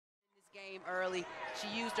game early. She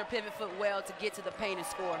used her pivot foot well to get to the paint and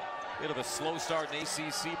score. Bit of a slow start in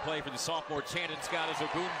ACC play for the sophomore Chandon Scott as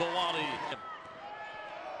Ogunbowale.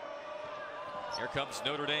 Here comes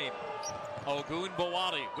Notre Dame.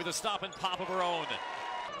 Ogunbowale with a stop and pop of her own.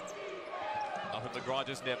 Muffin McGraw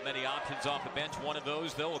doesn't have many options off the bench. One of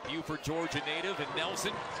those, though, a Buford, Georgia native, and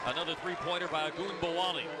Nelson. Another three-pointer by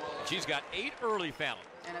Ogunbowale. She's got 8 early fouls.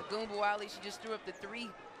 And Ogunbowale, she just threw up the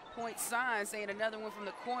three-point sign, saying another one from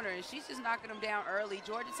the corner, and she's just knocking them down early.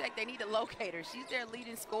 Georgia Tech, they need to locate her. She's their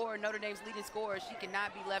leading scorer, Notre Dame's leading scorer. She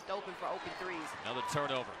cannot be left open for open threes. Another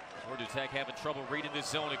turnover. Georgia Tech having trouble reading this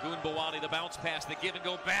zone. Ogunbowale, the bounce pass, the give and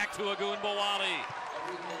go back to Ogunbowale.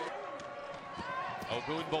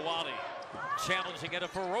 Ogunbowale challenging at a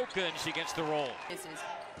Faroka, and she gets the roll.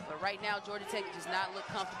 But right now, Georgia Tech does not look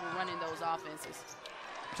comfortable running those offenses.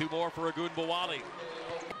 2 more for Ogunbowale.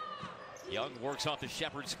 Young works off the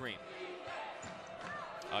Shepherd screen.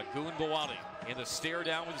 Ogunbowale in the stare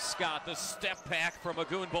down with Scott. The step back from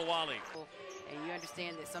Ogunbowale. And you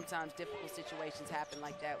understand that sometimes difficult situations happen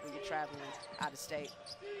like that when you're traveling out of state.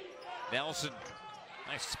 Nelson,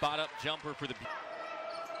 nice spot up jumper for the...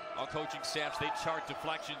 All coaching staffs, they chart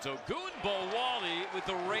deflections. Ogunbowale with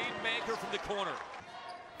the rainmaker from the corner.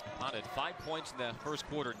 Had 5 points in the first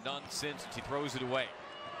quarter, none since he throws it away.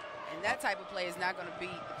 And that type of play is not going to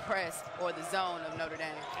beat the press or the zone of Notre Dame.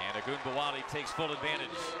 And Ogunbowale takes full advantage.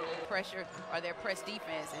 Pressure or their press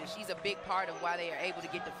defense, and she's a big part of why they are able to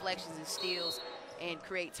get deflections and steals and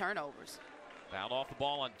create turnovers. Fouled off the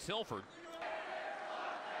ball on Tilford.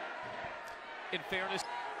 In fairness,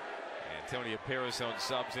 Antonia Parasone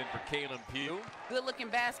subs in for Kalen Pugh. Good-looking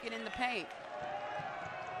basket in the paint.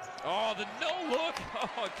 Oh, the no-look.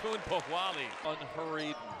 Oh, Ogunbowale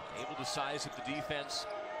unhurried, able to size up the defense.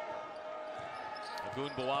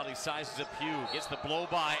 Ogunbowale sizes up Pugh, gets the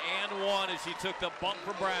blow-by and one as she took the bump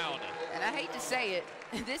from Brown. And I hate to say it,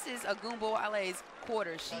 this is Ogunbowale's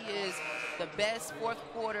quarter. She is the best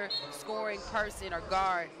fourth-quarter scoring person or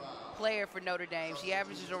guard player for Notre Dame. She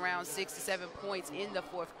averages around 6 to 7 points in the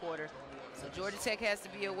fourth quarter. So Georgia Tech has to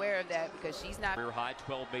be aware of that because she's not. Career high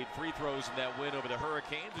 12 made free throws in that win over the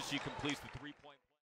Hurricanes as she completes the